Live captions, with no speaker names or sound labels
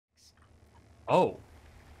Oh.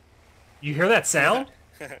 You hear that sound?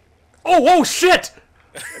 Oh, shit!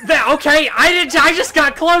 Okay, I just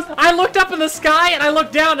got close. I looked up in the sky and I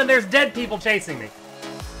looked down and there's dead people chasing me.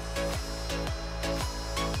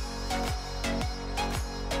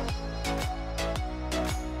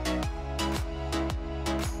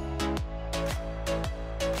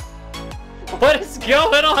 What is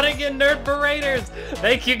going on again, Nerd Paraders?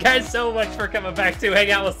 Thank you guys so much for coming back to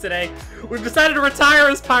hang out with us today. We've decided to retire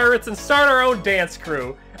as pirates and start our own dance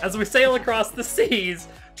crew as we sail across the seas,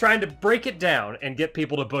 trying to break it down and get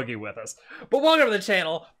people to boogie with us. But welcome to the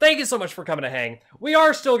channel. Thank you so much for coming to hang. We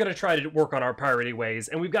are still going to try to work on our piratey ways,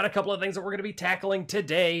 and we've got a couple of things that we're going to be tackling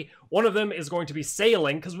today. One of them is going to be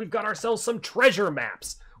sailing, because we've got ourselves some treasure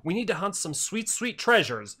maps. We need to hunt some sweet, sweet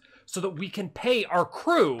treasures so that we can pay our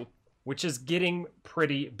crew, which is getting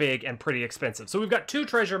pretty big and pretty expensive. So we've got two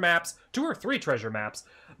or three treasure maps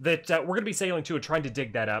that we're going to be sailing to and trying to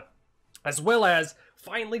dig that up, as well as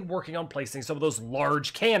finally working on placing some of those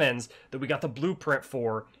large cannons that we got the blueprint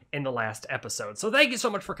for in the last episode. So thank you so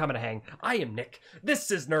much for coming to hang. I am Nick. This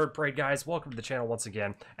is Nerd Parade, guys. Welcome to the channel once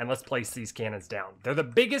again, and let's place these cannons down. They're the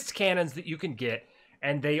biggest cannons that you can get,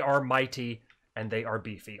 and they are mighty, and they are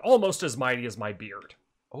beefy. Almost as mighty as my beard.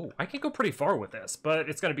 Oh, I can go pretty far with this, but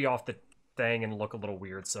it's going to be off the thing and look a little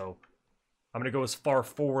weird, so I'm going to go as far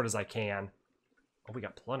forward as I can. Oh, we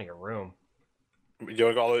got plenty of room. You want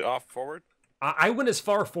to go all the way off forward? I went as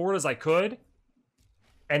far forward as I could,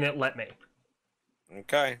 and it let me.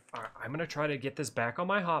 Okay. All right, I'm going to try to get this back on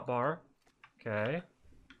my hotbar. Okay.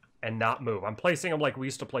 And not move. I'm placing them like we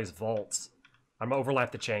used to place vaults. I'm going to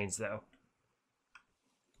overlap the chains, though.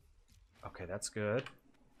 Okay, that's good.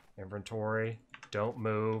 Inventory. Don't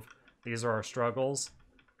move. These are our struggles.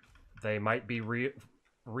 They might be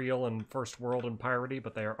real in First World and piratey,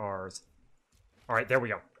 but they are ours. All right, there we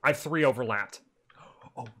go. I have 3 overlapped.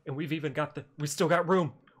 Oh, and we still got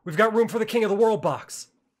room. We've got room for the King of the World box.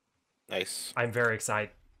 Nice. I'm very excited.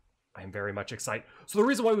 I'm very much excited. So the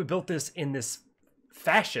reason why we built this in this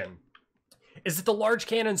fashion is that the large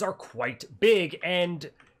cannons are quite big,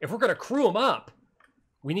 and if we're going to crew them up,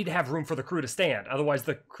 we need to have room for the crew to stand. Otherwise,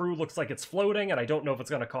 the crew looks like it's floating, and I don't know if it's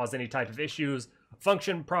going to cause any type of issues,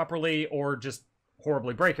 function properly, or just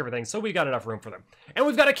horribly break everything. So we got enough room for them. And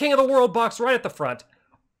we've got a King of the World box right at the front.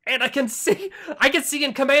 And I can see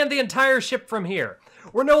and command the entire ship from here.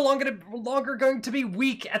 We're no longer going to be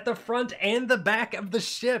weak at the front and the back of the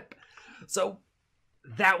ship. So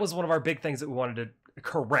that was one of our big things that we wanted to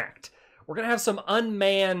correct. We're going to have some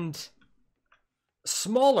unmanned,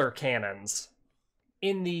 smaller cannons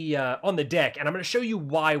in the on the deck, and I'm going to show you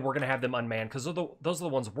why we're going to have them unmanned, because those are the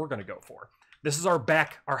ones we're going to go for. This is our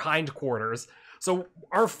hindquarters, so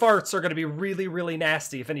our farts are going to be really, really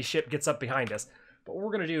nasty if any ship gets up behind us. But what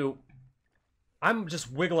we're going to do, I'm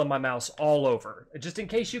just wiggling my mouse all over, just in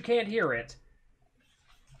case you can't hear it.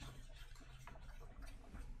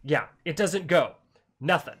 Yeah, it doesn't go.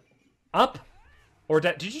 Nothing. Up or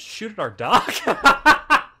down. Did you just shoot at our dock?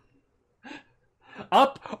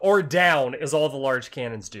 Up or down is all the large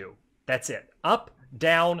cannons do. That's it. Up,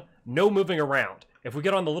 down, no moving around. If we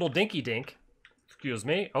get on the little dinky dink, excuse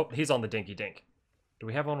me. Oh, he's on the dinky dink. Do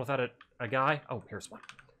we have one without a guy? Oh, here's one.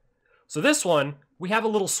 So this one, we have a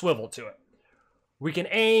little swivel to it. We can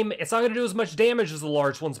aim. It's not going to do as much damage as the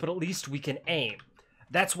large ones, but at least we can aim.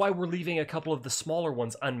 That's why we're leaving a couple of the smaller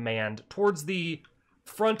ones unmanned towards the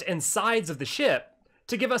front and sides of the ship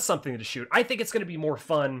to give us something to shoot. I think it's going to be more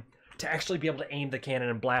fun to actually be able to aim the cannon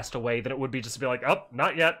and blast away than it would be just to be like, oh,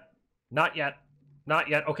 not yet, not yet, not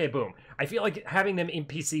yet. Okay, boom. I feel like having them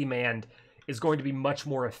NPC manned is going to be much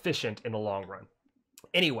more efficient in the long run.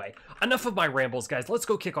 Anyway, enough of my rambles, guys. Let's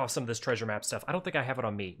go kick off some of this treasure map stuff. I don't think I have it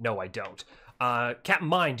on me. No, I don't. Captain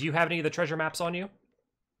Mine, do you have any of the treasure maps on you?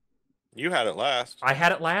 You had it last. I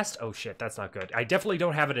had it last? Oh, shit, that's not good. I definitely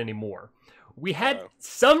don't have it anymore. We had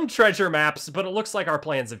some treasure maps, but it looks like our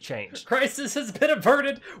plans have changed. Crisis has been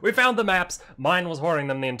averted. We found the maps. Mine was hoarding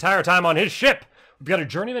them the entire time on his ship. We've got a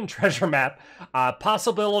journeyman treasure map,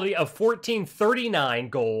 possibility of 1439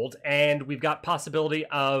 gold, and we've got possibility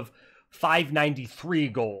of 593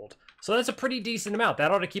 gold. So that's a pretty decent amount.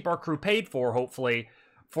 That ought to keep our crew paid for, hopefully,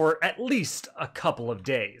 for at least a couple of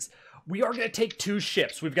days. We are going to take 2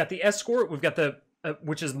 ships. We've got the escort, we've got the,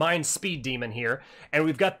 which is Mine's Speed Demon here, and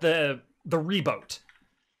we've got the reboat.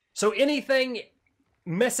 So anything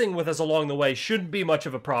messing with us along the way shouldn't be much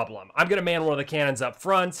of a problem. I'm going to man one of the cannons up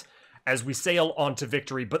front as we sail on to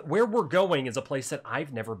victory, but where we're going is a place that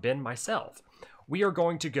I've never been myself. We are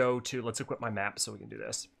going to go to, let's equip my map so we can do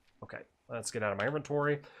this. Okay, let's get out of my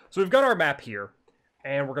inventory. So we've got our map here,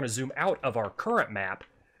 and we're going to zoom out of our current map,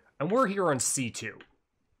 and we're here on C2.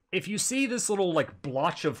 if you see this little, like,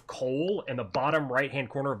 blotch of coal in the bottom right-hand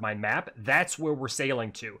corner of my map, that's where we're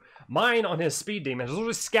sailing to. Mine, on his speed demon, has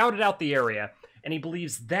already scouted out the area, and he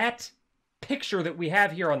believes that picture that we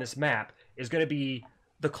have here on this map is going to be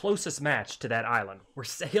the closest match to that island. We're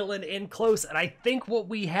sailing in close, and I think what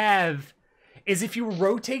we have is, if you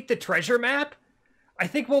rotate the treasure map, I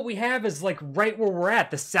think what we have is, like, right where we're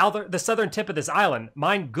at, the southern tip of this island.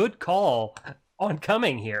 Mine, good call on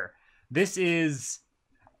coming here. This is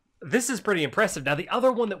pretty impressive. Now, the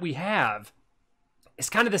other one that we have is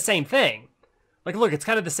kind of the same thing. Like, look, it's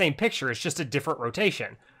kind of the same picture. It's just a different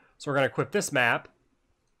rotation. So we're going to equip this map,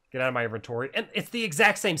 get out of my inventory, and it's the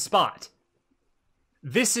exact same spot.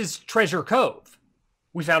 This is Treasure Cove.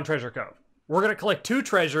 We found Treasure Cove. We're going to collect 2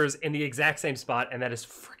 treasures in the exact same spot, and that is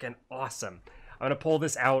freaking awesome. I'm going to pull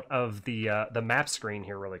this out of the map screen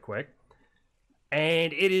here really quick.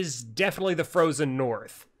 And it is definitely the frozen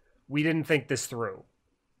north. We didn't think this through.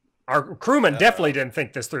 Our crewman definitely didn't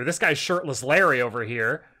think this through. This guy's shirtless Larry over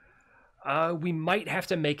here. We might have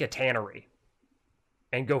to make a tannery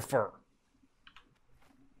and go fur.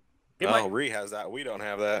 Ree has that. We don't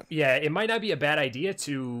have that. Yeah, it might not be a bad idea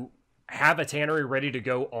to have a tannery ready to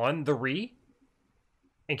go on the Ree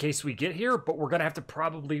in case we get here, but we're going to have to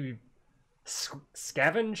probably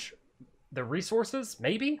scavenge the resources,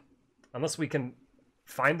 maybe? Unless we can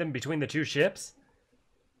find them between the 2 ships.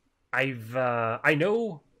 I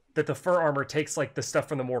know that the fur armor takes, like, the stuff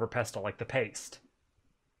from the mortar pestle, like the paste.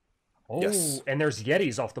 Oh, yes. And there's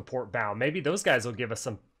Yetis off the port bow. Maybe those guys will give us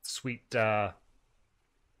some sweet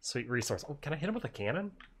resource. Oh, can I hit him with a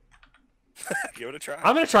cannon? Give it a try.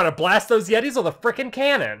 I'm going to try to blast those Yetis with a frickin'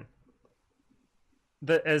 cannon.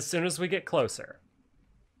 As soon as we get closer.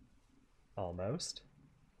 Almost.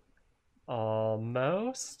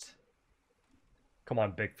 Almost. Come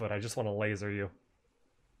on, Bigfoot. I just want to laser you.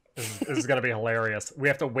 This is going to be hilarious. We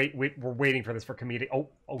have to wait. We're waiting for this for comedic.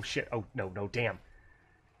 Oh, shit. Oh, no, damn.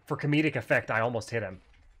 For comedic effect, I almost hit him.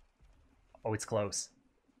 Oh, it's close.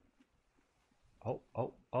 Oh,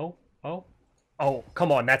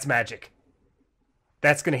 come on. That's magic.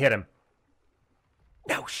 That's going to hit him.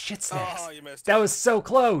 No, shit snacks. Oh, you missed that was so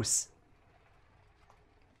close.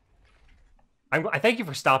 I thank you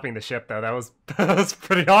for stopping the ship, though. That was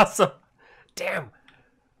pretty awesome. Damn.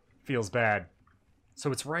 Feels bad.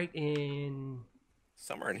 So it's right in...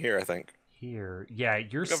 somewhere in here, I think. Here. Yeah,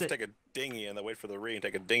 you're... We have to take a dinghy and then wait for the Ree and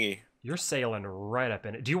take a dinghy. You're sailing right up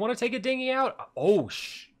in it. Do you want to take a dinghy out? Oh,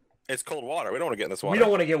 It's cold water. We don't want to get in this water. We don't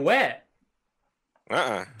want to get wet.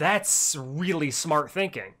 Uh-uh. That's really smart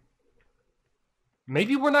thinking.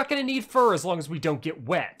 Maybe we're not going to need fur as long as we don't get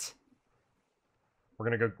wet.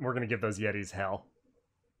 We're gonna give those Yetis hell.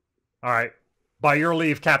 All right. By your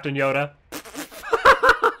leave, Captain Yoda.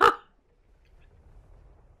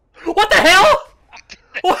 What the hell?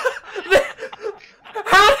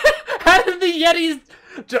 How did the Yetis...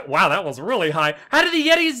 Wow, that was really high. How did the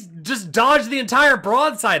Yetis just dodge the entire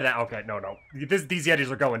broadside of that? Okay, no. These Yetis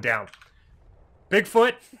are going down.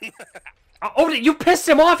 Bigfoot. Oh, you pissed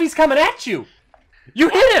him off. He's coming at you. You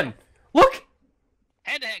hit him. Look.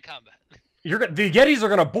 Hand-to-hand combat. The Yetis are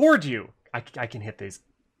gonna board you. I can hit these.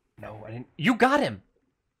 No, I didn't. You got him.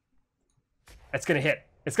 That's gonna hit.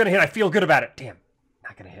 It's gonna hit. I feel good about it. Damn,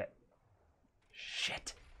 not gonna hit.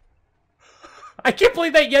 Shit. I can't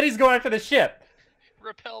believe that Yeti's going after the ship.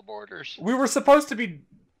 Repel borders. We were supposed to be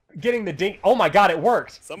getting the ding. Oh my god, it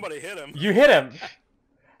worked. Somebody hit him. You hit him.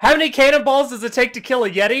 How many cannonballs does it take to kill a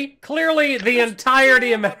Yeti? Clearly, the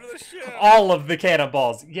entirety of all of the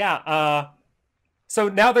cannonballs. Yeah. So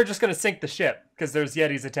now they're just going to sink the ship because there's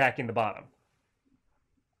Yetis attacking the bottom.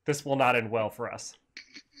 This will not end well for us.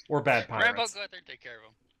 We're bad pirates. Rambo, go out there and take care of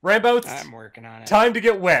him. Rambo, I'm working on it. Time to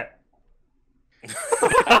get wet.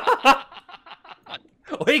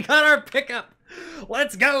 We got our pickup.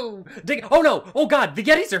 Let's go. Dig. Oh no. Oh god, the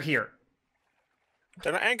Yetis are here.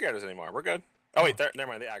 They're not angry at us anymore. We're good. Oh wait, never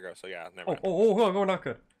mind. They aggro. So yeah, never mind. Oh, not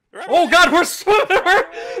good. Oh god, we're swimming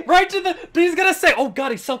right to the... He's gonna say, oh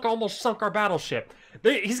god, almost sunk our battleship.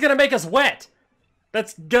 He's gonna make us wet.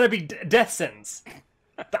 That's gonna be death sentence.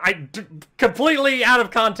 Completely out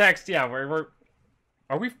of context. Yeah, are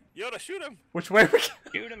we... Yoda, shoot him. Which way are we...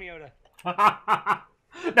 Shoot him, Yoda.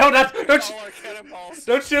 No,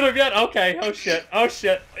 don't shoot him yet. Okay. Oh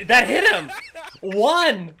shit. That hit him.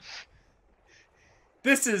 One.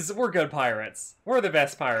 We're good pirates. We're the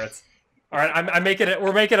best pirates. All right,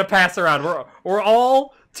 we're making a pass around. We're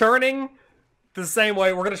all turning the same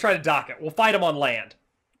way. We're gonna try to dock it. We'll fight him on land.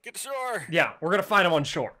 Get to shore. Yeah, we're gonna fight him on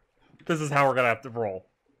shore. This is how we're gonna have to roll.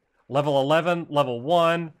 Level 11, level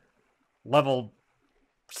 1, level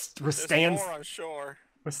stands. There's more on shore.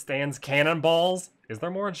 Withstands cannonballs. Is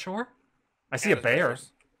there more on shore? I see a And bear.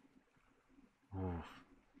 bears.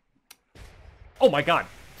 Oh my god.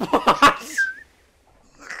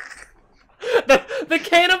 the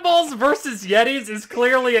cannonballs versus Yetis is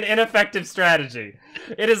clearly an ineffective strategy.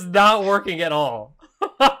 It is not working at all.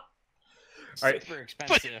 Alright. Super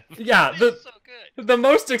expensive. Yeah, It's so good. the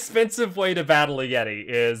most expensive way to battle a Yeti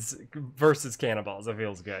is versus cannonballs. It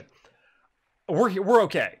feels good. We're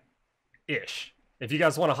okay. Ish. If you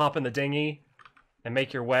guys want to hop in the dinghy and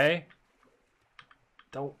make your way,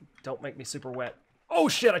 don't make me super wet. Oh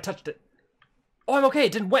shit, I touched it. Oh, I'm okay.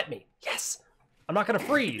 It didn't wet me. Yes. I'm not gonna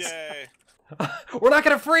freeze. Yay! We're not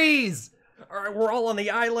gonna freeze. All right, we're all on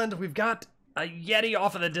the island. We've got a Yeti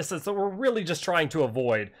off in the distance that we're really just trying to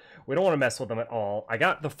avoid. We don't want to mess with them at all. I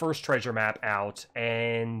got the first treasure map out,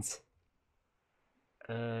 and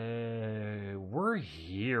we're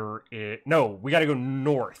here. No, we got to go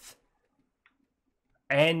north.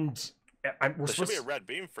 And we're There should supposed be a red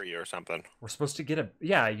beam for you or something. we're supposed to get a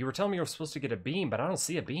yeah. You were telling me we're supposed to get a beam, but I don't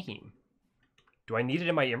see a beam. Do I need it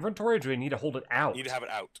in my inventory, or do I need to hold it out? You need to have it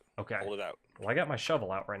out. Okay. Hold it out. Well, I got my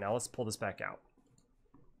shovel out right now. Let's pull this back out.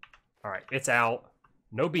 All right, it's out.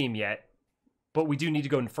 No beam yet, but we do need to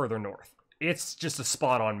go further north. It's just a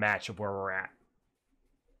spot-on match of where we're at.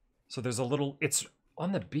 So there's a little... It's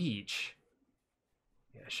on the beach.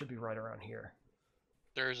 Yeah, it should be right around here.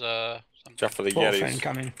 There's a. Just for the Wolf Yetis.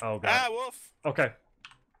 incoming. Oh, God. Ah, wolf! Okay.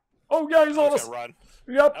 Oh, yeah, he's on Let's us. run.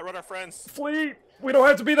 Yep. Outrun our friends. Flee. We don't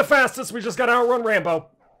have to be the fastest. We just got to outrun Rambo.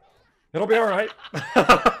 It'll be all right.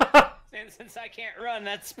 Since I can't run,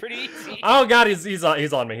 that's pretty easy. Oh, God, he's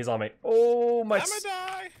on me. He's on me. Oh, my... I'm gonna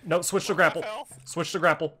die. No, switch to grapple. Health. Switch to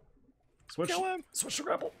grapple. Switch. Kill him. Switch to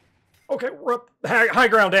grapple. Okay, we're up. High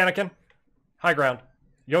ground, Anakin. High ground.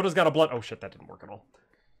 Yoda's got a blood. Oh shit, that didn't work at all.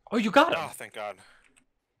 Oh, you got him. Oh, thank God.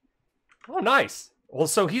 Oh, nice. Well,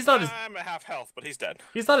 so he's not as I'm at half health, but he's dead.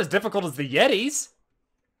 difficult as the Yetis.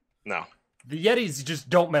 No. The Yetis, just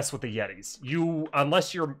don't mess with the Yetis.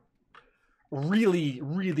 Unless you're really,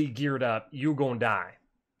 really geared up, you're gonna die.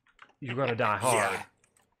 You're gonna die hard. Yeah.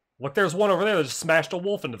 Look, there's one over there that just smashed a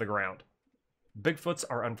wolf into the ground. Bigfoots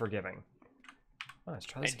are unforgiving. Oh, let's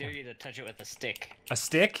try I this dare again. you to touch it with a stick. A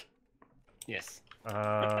stick? Yes.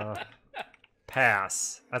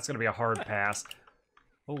 Pass. That's gonna be a hard pass.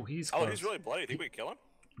 Oh, he's close. Oh, he's really bloody. Think we can kill him?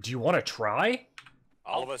 Do you want to try?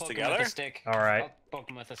 All of us poke him together? With a stick. All right. I'll poke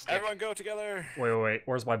him with a stick. Everyone go together. Wait.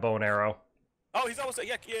 Where's my bow and arrow? Oh, he's almost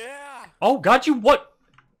yeah. Oh, God, you what?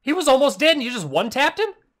 He was almost dead and you just one-tapped him?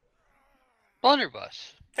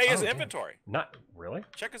 Blunderbuss. Hey, his Oh, damn. inventory. Not really?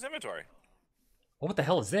 Check his inventory. Oh, what the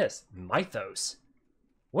hell is this? Mythos.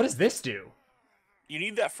 What does this do? You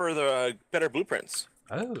need that for the better blueprints.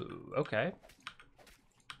 Oh, okay.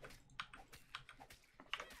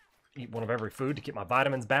 Eat one of every food to keep my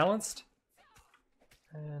vitamins balanced.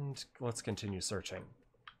 And let's continue searching.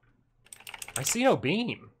 I see no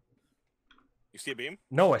beam. You see a beam?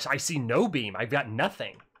 No, I see no beam. I've got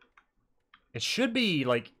nothing. It should be,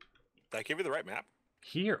 like, Did I give you the right map?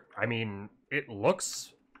 here. I mean, it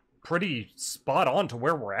looks pretty spot on to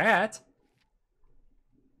where we're at.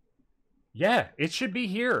 Yeah, it should be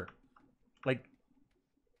here. Like,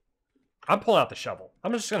 I'm pulling out the shovel.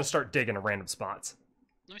 I'm just going to start digging at random spots.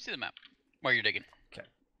 Let me see the map. While you're digging.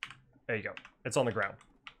 There you go. It's on the ground.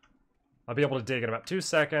 I'll be able to dig in about 2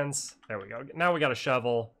 seconds. There we go. Now we got a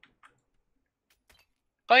shovel.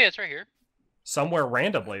 Oh yeah, it's right here. Somewhere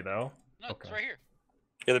randomly, though. No, Okay. it's right here.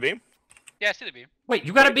 You have the beam? Yeah, I see the beam. Wait,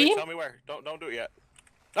 you got a Wait, beam? tell me where. Don't do it yet.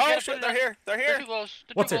 You Oh gotta shit! put it They're on- here. They're They're here. too close.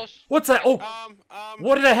 They're What's too it? close. What's that? Oh,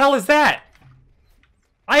 what the hell is that?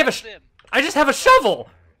 I have a. That's them. I just have a shovel.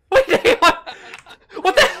 Wait,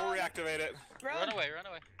 what the? We'll reactivate it. Run away, run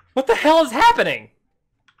away. What the hell is happening?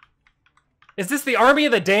 Is this the army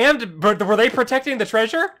of the damned? Were they protecting the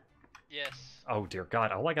treasure? Yes. Oh dear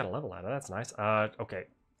God! Oh, I got a level out of that. That's nice. Okay.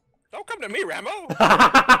 Don't come to me, Rambo.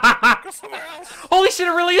 Go somewhere else. Holy shit!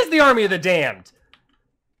 It really is the army of the damned.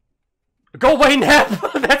 Go away, Nep.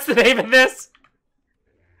 That's the name of this.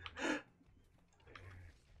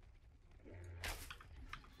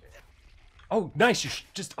 Oh, nice. You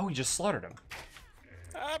just slaughtered him.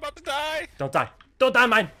 I'm about to die. Don't die. Don't die,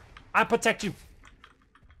 mine. I protect you.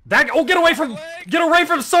 Get away from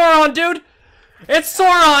Sauron, dude. It's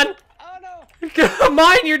Sauron. Oh no!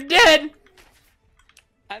 Mine, you're dead.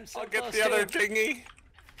 I'm so I'll get close the to other him. thingy.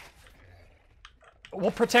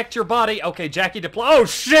 We'll protect your body. Okay, Jackie deploy. Oh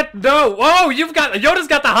shit, no. Oh, Yoda's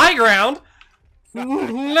got the high ground.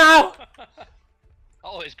 No.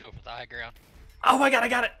 Always go for the high ground. Oh my God, I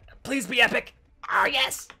got it. Please be epic. Oh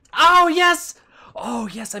yes. Oh yes. Oh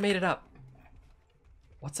yes, I made it up.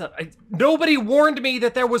 What's up? Nobody warned me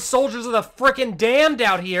that there was soldiers of the frickin' damned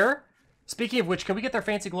out here. Speaking of which, can we get their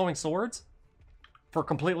fancy glowing swords? For a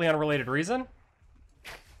completely unrelated reason?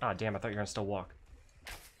 Ah, damn, I thought you were gonna still walk.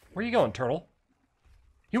 Where you going, turtle?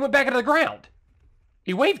 He went back into the ground.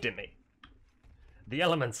 He waved at me. The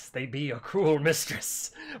elements, they be a cruel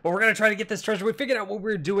mistress. But we're gonna try to get this treasure. We figured out what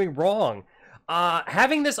we were doing wrong.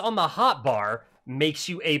 Having this on the hotbar makes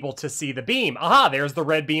you able to see the beam. Aha, there's the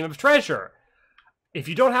red beam of treasure. If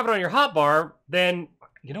you don't have it on your hotbar, then,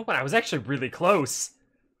 you know what, I was actually really close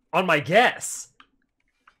on my guess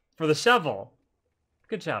for the shovel.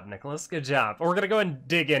 Good job, Nicholas, good job. We're gonna go and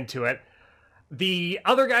dig into it. The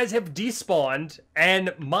other guys have despawned,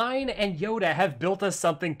 and mine and Yoda have built us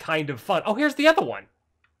something kind of fun. Oh, here's the other one.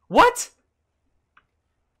 What?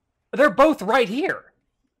 They're both right here.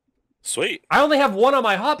 Sweet. I only have one on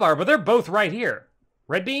my hotbar, but they're both right here.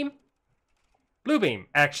 Red beam? Blue beam,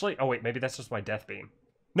 actually. Oh, wait, maybe that's just my death beam.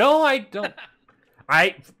 No, I don't.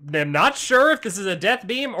 I am not sure if this is a death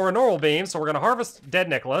beam or a normal beam, so we're going to harvest dead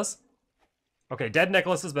Nicholas. Okay, dead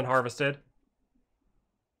Nicholas has been harvested.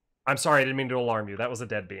 I'm sorry, I didn't mean to alarm you. That was a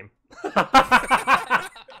dead beam.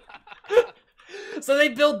 So they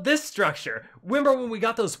build this structure. Remember when we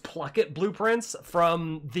got those Plucket blueprints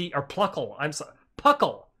from the... Or Pluckle. I'm sorry.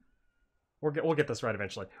 Puckle. We'll get this right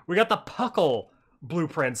eventually. We got the Puckle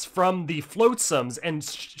blueprints from the Floatsomes and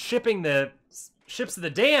shipping the ships of the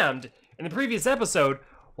damned in the previous episode.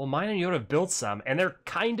 Well, mine and Yoda built some, and they're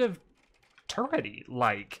kind of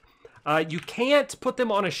turrety-like. You can't put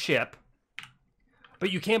them on a ship,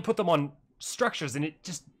 but you can put them on structures, and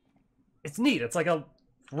it's neat. It's like a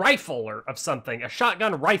rifle or of something, a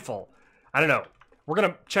shotgun rifle. I don't know. We're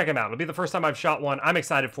gonna check them out. It'll be the first time I've shot one. I'm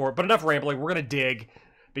excited for it, but enough rambling. We're gonna dig,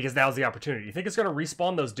 because now's the opportunity. You think it's gonna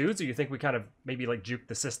respawn those dudes, or you think we kind of maybe like juke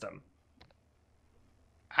the system?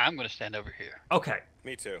 I'm gonna stand over here. Okay.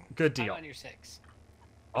 Me too. Good deal. I'm on your 6.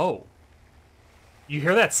 Oh. You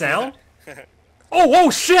hear that sound? Oh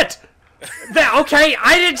shit! Okay,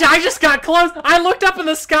 I just got close. I looked up in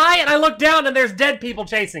the sky and I looked down and there's dead people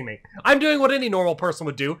chasing me. I'm doing what any normal person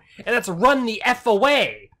would do, and that's run the F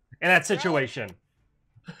away in that situation.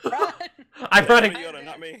 Run! I'm running. Yoda,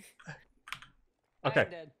 not me. Okay. I'm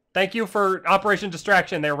dead. Thank you for Operation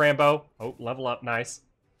Distraction there, Rambo. Oh, level up, nice.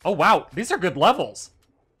 Oh wow, these are good levels.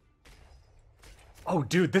 Oh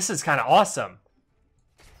dude, this is kind of awesome.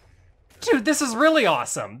 Dude, this is really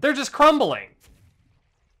awesome. They're just crumbling.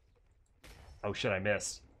 Oh shit, I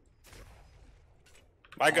missed.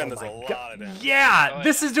 My gun Oh does my a God. lot of damage. Yeah, Oh,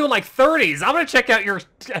 this is doing like 30s. I'm gonna check out your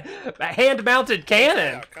hand-mounted Try it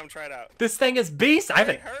cannon. out. Come try it out. This thing is beast. I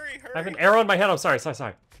Hurry. have an arrow in my head. Oh, sorry.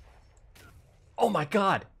 Oh my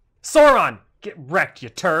God. Sauron, get wrecked, you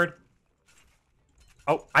turd.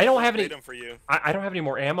 Oh, I don't have any. Made 'em for you. I don't have any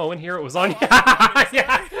more ammo in here. It was on.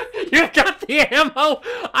 Yeah, you got the ammo.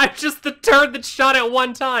 I'm just the turd that shot at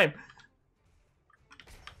one time.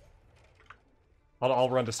 I'll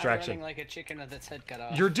run I'm distraction. running like a chicken with its head cut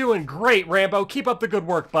off. You're doing great, Rambo. Keep up the good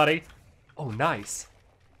work, buddy. Oh, nice.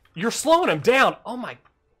 You're slowing him down. Oh my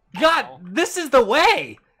God, this is the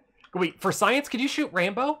way. Wait, for science, can you shoot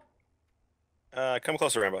Rambo? Come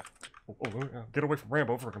closer, Rambo. Get away from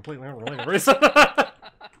Rambo for a completely unrelated reason.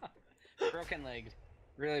 Broken legged.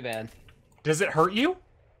 Really bad. Does it hurt you?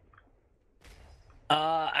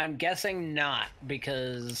 I'm guessing not,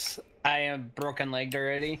 because I am broken legged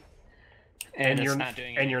already. And it's you're not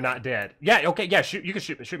doing and you're anything. not dead. Yeah, okay, yeah, shoot. You can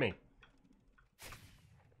shoot me.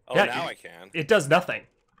 Oh, Yeah, now I can. It does nothing.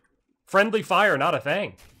 Friendly fire, not a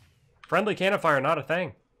thing. Friendly cannon fire, not a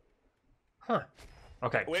thing. Huh.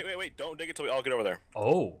 Okay. Wait. Don't dig it till we all get over there.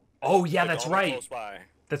 Oh yeah, Like, that's all be right. Close by.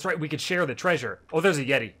 That's right. We could share the treasure. Oh, there's a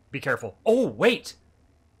Yeti. Be careful. Oh, wait.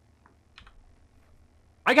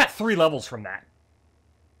 I got 3 levels from that.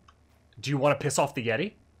 Do you want to piss off the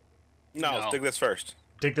Yeti? No, No. let's dig this first.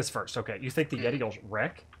 Dig this first. Okay. You think the Yeti will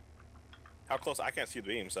wreck? How close? I can't see the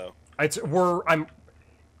beam, so.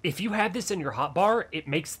 If you had this in your hotbar, it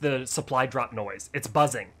makes the supply drop noise. It's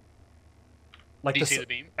buzzing. Like Do you see the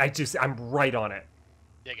beam? I do. I'm right on it.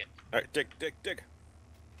 Dig it. All right, dig.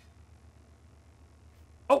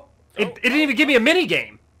 Oh, it didn't even give me a mini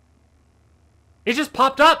game. It just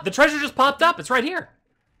popped up. The treasure just popped up. It's right here.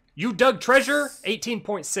 You dug treasure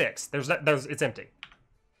 18.6. It's empty.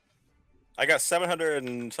 I got 700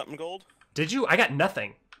 and something gold. Did you? I got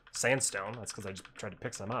nothing. Sandstone. That's because I just tried to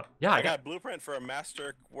pick some up. Yeah, I got a blueprint for a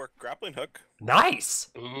masterwork grappling hook. Nice.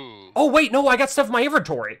 Ooh. Oh wait, no, I got stuff in my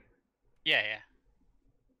inventory. Yeah.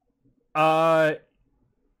 I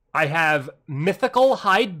have mythical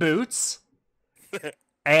hide boots,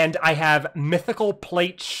 and I have mythical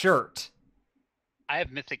plate shirt. I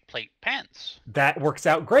have mythic plate pants. That works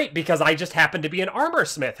out great because I just happen to be an armor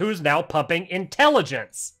smith who's now pumping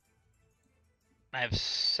intelligence. I have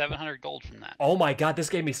 700 gold from that. Oh my god, this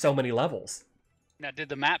gave me so many levels. Now, did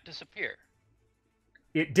the map disappear?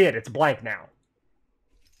 It did. It's blank now.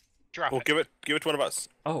 Drop Well, it. give it to one of us.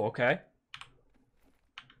 Oh, okay.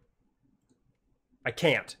 I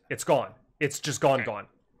can't. It's gone. It's just gone, Okay. gone.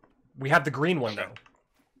 We have the green one, Okay. though.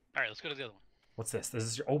 All right, let's go to the other one. What's this? This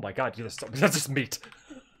is your... Oh my god, that's just meat.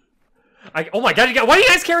 Oh my god, why do you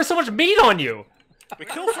guys carry so much meat on you? We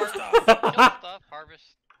killed first off. Kill stuff,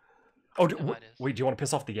 harvest. Oh, You know how it is. wait, do you want to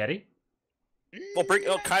piss off the Yeti? Well,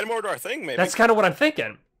 kite him over to our thing, maybe. That's kind of what I'm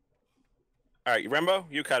thinking. All right, Rembo,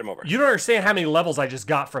 you kite him over. You don't understand how many levels I just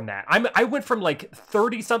got from that. I went from like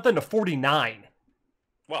 30-something to 49.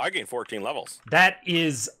 Well, I gained 14 levels. That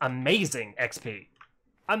is amazing XP.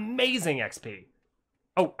 Amazing XP.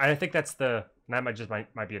 Oh, I think that's the... That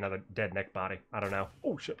might be another dead neck body. I don't know.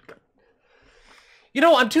 Oh, shit. You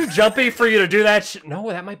know, I'm too jumpy for you to do that No,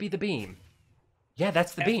 that might be the beam. Yeah,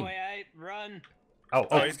 that's the beam. FYI, run. Oh, Oh,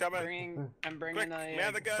 oh. he's coming. I'm bringing Quick, a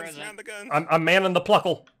man the guns, present. man the guns. I'm manning the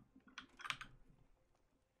pluckle.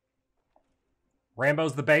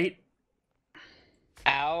 Rambo's the bait.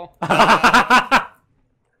 Ow. I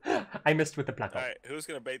missed with the pluckle. All right, who's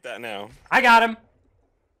gonna bait that now? I got him.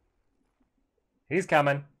 He's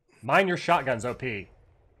coming. Mine your shotgun's OP. He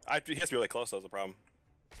has to be really close. That's the problem.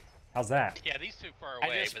 How's that? Yeah, these two far I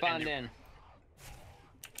away. just but then spawned you're- in.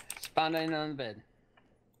 Spawned in on the bed.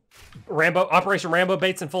 Rambo, Operation Rambo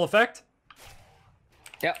bait's in full effect?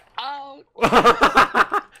 Yep. Oh.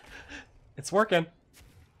 It's working.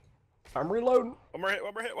 I'm reloading. One more hit.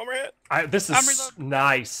 One more hit. One more hit. This I'm is reloading.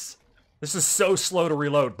 nice. This is so slow to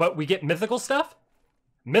reload, but we get mythical stuff?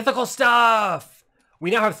 Mythical stuff!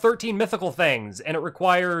 We now have 13 mythical things, and it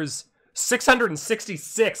requires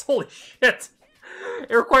 666. Holy shit!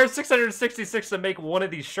 It requires 666 to make one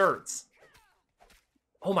of these shirts.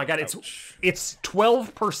 Oh my god, Ouch. it's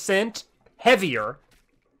 12% heavier.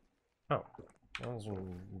 Oh, I'll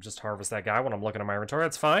just harvest that guy when I'm looking at my inventory.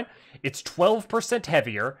 That's fine. It's 12%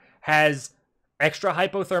 heavier, has extra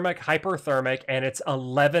hypothermic, and it's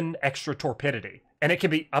 11 extra torpidity. And it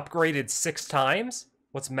can be upgraded 6 times.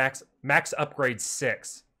 What's max? Max upgrade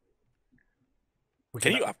 6.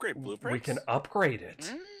 Can you upgrade blueprints? We can upgrade it.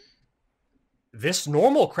 Mm? This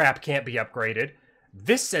normal crap can't be upgraded.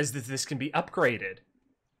 This says that this can be upgraded.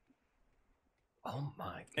 Oh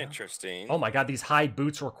my god. Interesting. Oh my god, these hide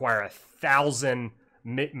boots require 1,000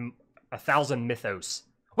 mythos.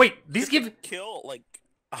 Wait, these give... kill like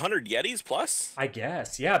 100 Yetis plus. I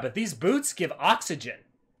guess, yeah, but these boots give oxygen.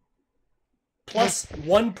 Plus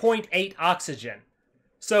 1.8 oxygen.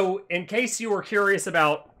 So, in case you were curious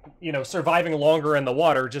about, you know, surviving longer in the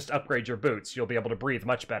water, just upgrade your boots. You'll be able to breathe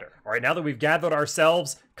much better. All right, now that we've gathered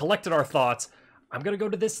ourselves, collected our thoughts, I'm going to go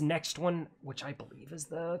to this next one, which I believe is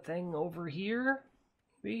the thing over here.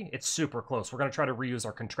 See? It's super close. We're going to try to reuse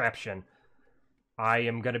our contraption. I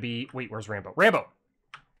am going to be... Wait, where's Rambo? Rambo!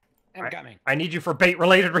 I'm coming. I need you for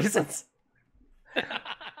bait-related reasons.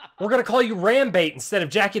 We're going to call you Rambait instead of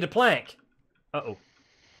Jackie DePlank. Uh-oh.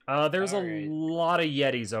 There's Alright. a lot of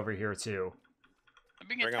Yetis over here, too. I'm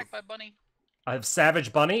being Bring 'em. attacked by Bunny. I have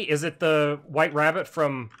Savage Bunny. Is it the white rabbit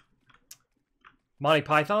from Monty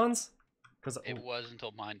Python's? Because It was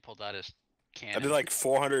until mine pulled out his I cannon. did like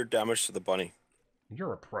 400 damage to the bunny.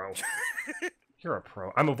 you're a pro. You're a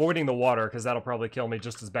pro. I'm avoiding the water because that'll probably kill me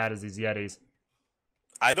just as bad as these Yetis.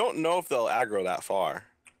 I don't know if they'll aggro that far.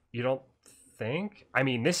 You don't think? I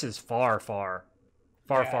mean, this is far away.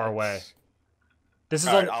 it's- This is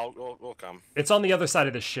All on. right, we'll come. It's on the other side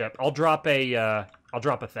of the ship. I'll drop a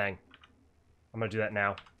thing. I'm gonna do that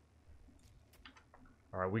now.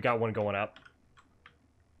 All right, we got one going up.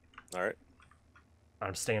 All right.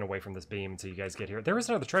 I'm staying away from this beam until you guys get here. There is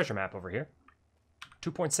another treasure map over here.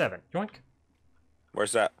 2.7. Yoink.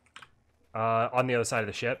 Where's that? On the other side of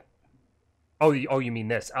the ship. Oh, you mean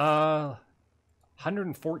this?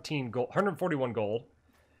 114 gold, 141 gold,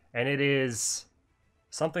 and it is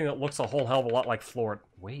something that looks a whole hell of a lot like Florida.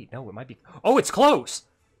 Wait, no, it might be. Oh, it's close.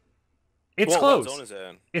 It's Whoa, close. What zone is it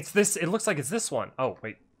in? It's this. It looks like it's this one. Oh,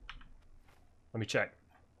 wait. Let me check.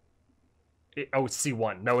 Oh, it's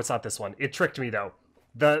C1. No, it's not this one. It tricked me, though.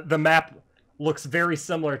 The map looks very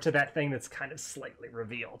similar to that thing that's kind of slightly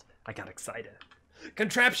revealed. I got excited.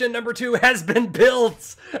 Contraption number 2 has been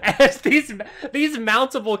built! As these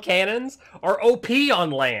mountable cannons are OP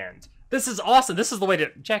on land. This is awesome. This is the way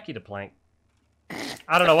to... Jackie DePlank.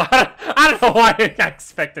 I don't know why. I don't know why I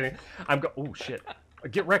expected it. Oh, shit.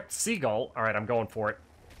 Get wrecked, Seagull. All right, I'm going for it.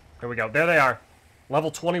 Here we go. There they are.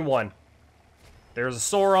 Level 21. There's a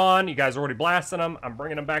Sauron. You guys are already blasting him. I'm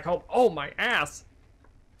bringing him back home. Oh, my ass.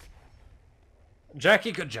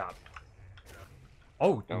 Jackie, good job.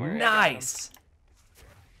 Oh, nice.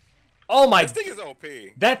 Oh, my. This thing is OP.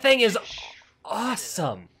 That thing is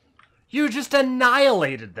awesome. You just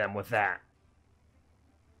annihilated them with that.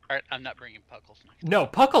 Alright, I'm not bringing Puckles next. No,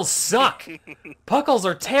 Puckles suck. Puckles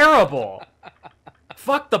are terrible.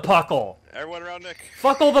 Fuck the Puckle. Everyone around Nick.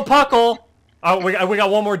 Fuckle the Puckle. Oh, we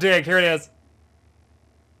got one more dig. Here it is.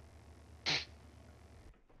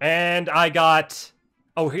 And I got...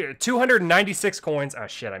 Oh, here, 296 coins. Oh,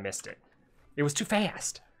 shit, I missed it. It was too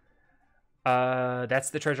fast. That's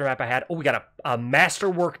the treasure map I had. Oh, we got a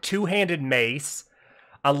masterwork two-handed mace.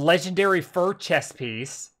 A legendary fur chest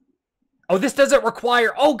piece. Oh, this doesn't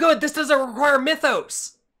require... Oh, good, this doesn't require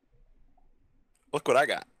Mythos. Look what I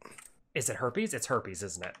got. Is it herpes? It's herpes,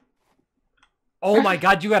 isn't it? Oh my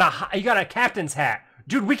god, you got a captain's hat.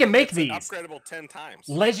 Dude, we can make these. Upgradable 10 times.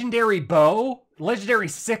 Legendary bow? Legendary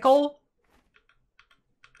sickle?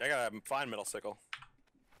 I got a fine metal sickle.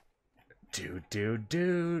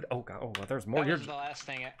 Dude. Oh god, oh, well, there's more. That was the last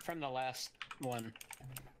thing from the last one.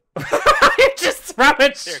 Just throw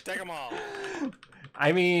it. Here, take them all.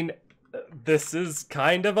 I mean, this is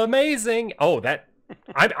kind of amazing. Oh, that...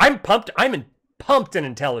 I'm pumped. I'm pumped in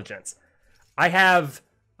intelligence. I'm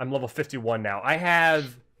level 51 now. I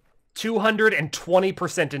have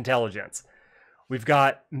 220% intelligence. We've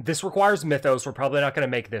got... This requires Mythos. We're probably not going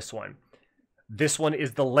to make this one. This one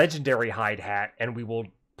is the legendary hide hat, and we will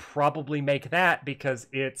probably make that because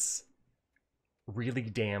it's really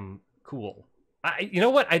damn cool. You know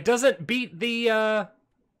what? It doesn't beat the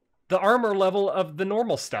armor level of the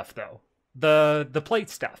normal stuff, though. The plate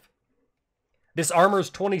stuff. This armor's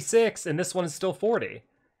 26, and this one is still 40.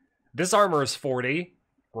 This armor is 40.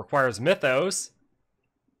 Requires Mythos.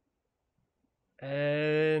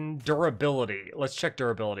 And durability. Let's check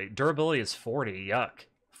durability. Durability is 40. Yuck.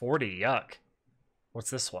 40. Yuck. What's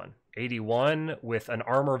this one? 81 with an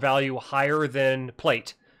armor value higher than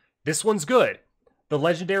plate. This one's good. The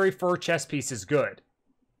legendary fur chest piece is good.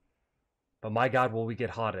 But my god, will we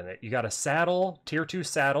get hot in it. You got a saddle. Tier 2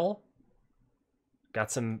 saddle.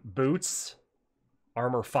 Got some boots.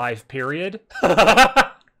 Armor 5 period.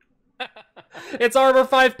 It's armor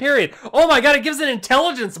 5 period. Oh my god, it gives an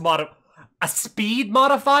intelligence a speed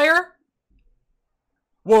modifier?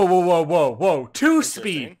 Whoa. Two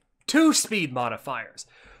speed modifiers.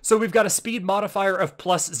 So we've got a speed modifier of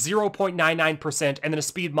plus 0.99% and then a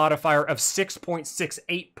speed modifier of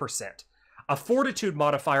 6.68%. A fortitude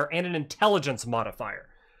modifier and an intelligence modifier.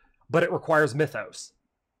 But it requires Mythos.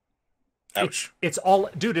 Ouch. It's all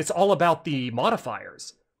about the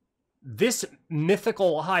modifiers. This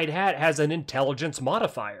mythical hide hat has an intelligence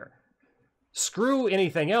modifier. Screw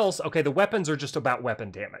anything else. Okay, the weapons are just about weapon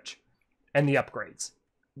damage. And the upgrades.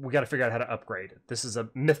 We got to figure out how to upgrade. This is a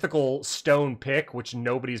mythical stone pick, which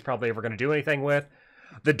nobody's probably ever going to do anything with.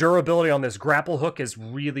 The durability on this grapple hook is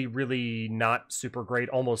really, really not super great.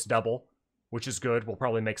 Almost double, which is good. We'll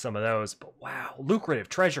probably make some of those. But wow, lucrative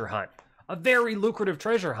treasure hunt. A very lucrative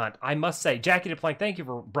treasure hunt, I must say. Jackie DePlank, thank you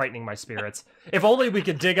for brightening my spirits. If only we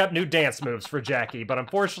could dig up new dance moves for Jackie, but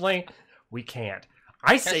unfortunately, we can't.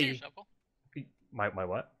 I say... My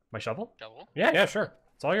what? My shovel? Shovel? Yeah, sure.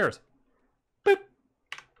 It's all yours. Boop.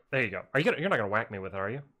 There you go. You're not gonna whack me with it, are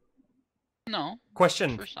you? No.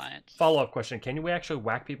 Question. For science. Follow-up question. Can we actually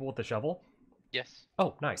whack people with the shovel? Yes.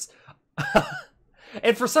 Oh, nice.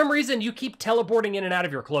 And for some reason, you keep teleporting in and out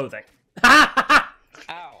of your clothing. Ow.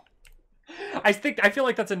 I feel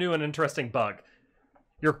like that's a new and interesting bug.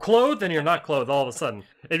 You're clothed and you're not clothed all of a sudden.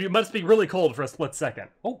 And you must be really cold for a split second.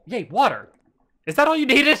 Oh, yay, water. Is that all you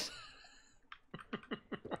needed?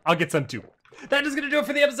 I'll get some too. That is going to do it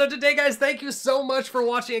for the episode today, guys. Thank you so much for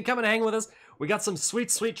watching and coming and hanging with us. We got some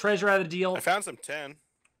sweet, sweet treasure out of the deal. I found some 10.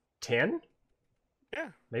 10? Yeah.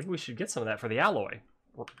 Maybe we should get some of that for the alloy.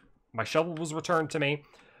 My shovel was returned to me.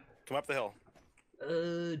 Come up the hill.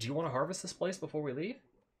 Do you want to harvest this place before we leave?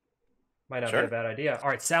 Might not Sure. be a bad idea. All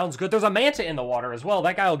right, sounds good. There's a manta in the water as well.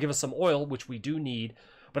 That guy will give us some oil, which we do need.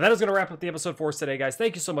 But that is going to wrap up the episode for us today, guys.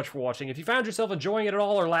 Thank you so much for watching. If you found yourself enjoying it at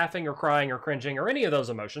all, or laughing, or crying, or cringing, or any of those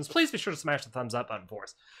emotions, please be sure to smash the thumbs up button for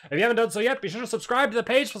us. If you haven't done so yet, be sure to subscribe to the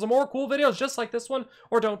page for some more cool videos just like this one.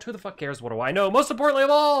 Or don't. Who the fuck cares? What do I know? Most importantly of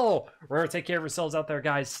all, remember to take care of yourselves out there,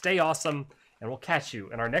 guys. Stay awesome. And we'll catch you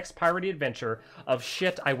in our next piratey adventure of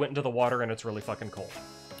shit, I went into the water and it's really fucking cold.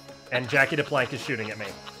 And Jackie DePlank is shooting at me.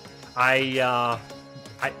 I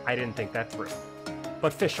didn't think that through.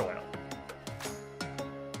 But fish oil.